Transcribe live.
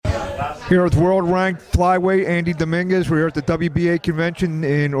Here with world-ranked flyweight Andy Dominguez. We're here at the WBA convention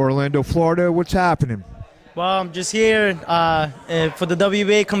in Orlando, Florida. What's happening? Well, I'm just here for the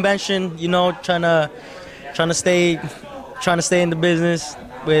WBA convention. You know, trying to stay in the business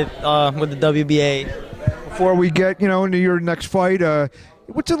with the WBA. Before we get into your next fight,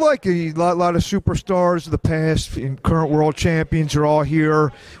 what's it like? A lot of superstars of the past and current world champions are all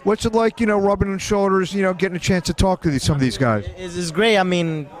here. What's it like? Rubbing on shoulders. Getting a chance to talk to some of these guys. It's great. I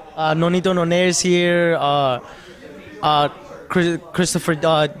mean, Nonito Nonair's here. Christopher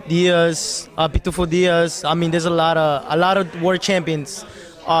Diaz, Pitufo Diaz. I mean, there's a lot of world champions,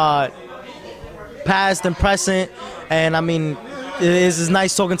 past and present, and I mean, it's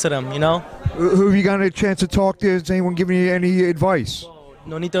nice talking to them. Who have you gotten a chance to talk to? Has anyone given you any advice?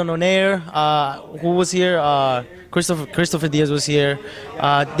 Nonito Nonair, who was here? Christopher Diaz was here.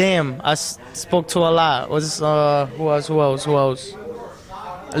 I spoke to a lot. Who else?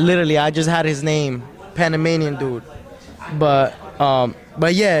 Literally, I just had his name, Panamanian dude. But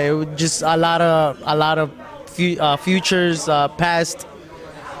yeah, it was just a lot of futures, past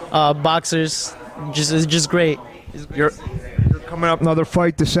boxers. It's just great. You're coming up another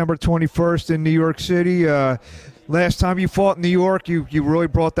fight December 21st in New York City. Last time you fought in New York, you really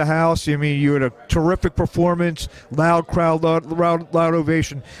brought the house. I mean, you had a terrific performance, loud crowd, loud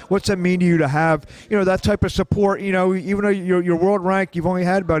ovation. What's that mean to you to have that type of support? Even though you're world ranked, you've only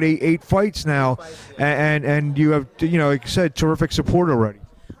had about eight fights now, and you have like I said, terrific support already.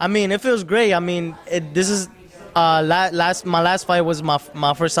 I mean, it feels great. I mean, this is. My last fight was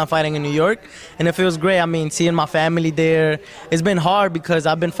my first time fighting in New York, and it feels great. I mean, seeing my family there. It's been hard because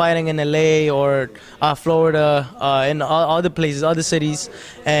I've been fighting in LA or Florida, and other places, other cities,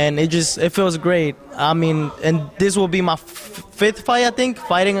 and it feels great. I mean, and this will be my fifth fight, I think,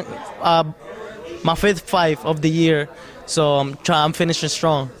 fighting my fifth fight of the year. So I'm finishing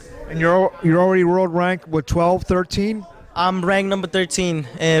strong. And you're already world ranked, what, 12, 13? I'm ranked number 13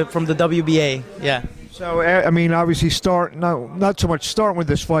 from the WBA. Yeah. So, I mean, obviously not so much starting with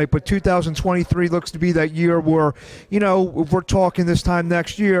this fight, but 2023 looks to be that year where, if we're talking this time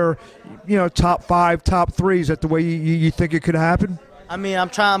next year, top 5, top 3, is that the way you think it could happen? I mean, I'm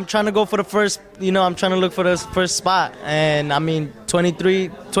trying to go for the first, I'm trying to look for the first spot. And, I mean,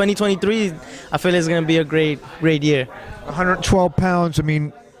 2023, I feel it's going to be a great year. 112 pounds, I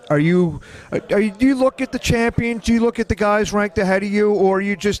mean, do you look at the champions? Do you look at the guys ranked ahead of you, or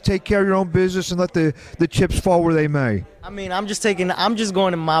you just take care of your own business and let the chips fall where they may? I mean, I'm just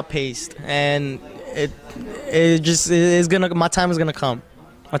going in my pace, and my time is gonna come.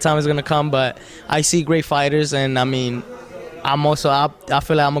 My time is gonna come, but I see great fighters, and I mean, I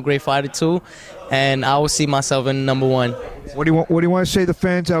feel like I'm a great fighter too, and I will see myself in number 1. What do you want to say to the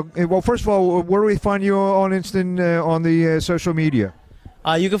fans? Well, first of all, where do we find you on on the social media?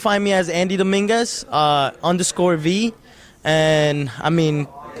 You can find me as Andy Dominguez _V, and I mean,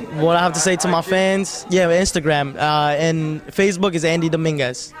 what I have to say to my fans, Instagram and Facebook is Andy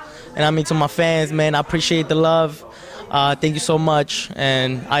Dominguez, and I mean to my fans, man, I appreciate the love. Thank you so much,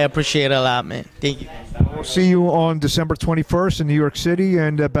 and I appreciate it a lot, man. Thank you. We'll see you on December 21st in New York City,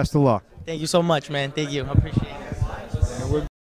 and best of luck. Thank you so much, man. Thank you. I appreciate it.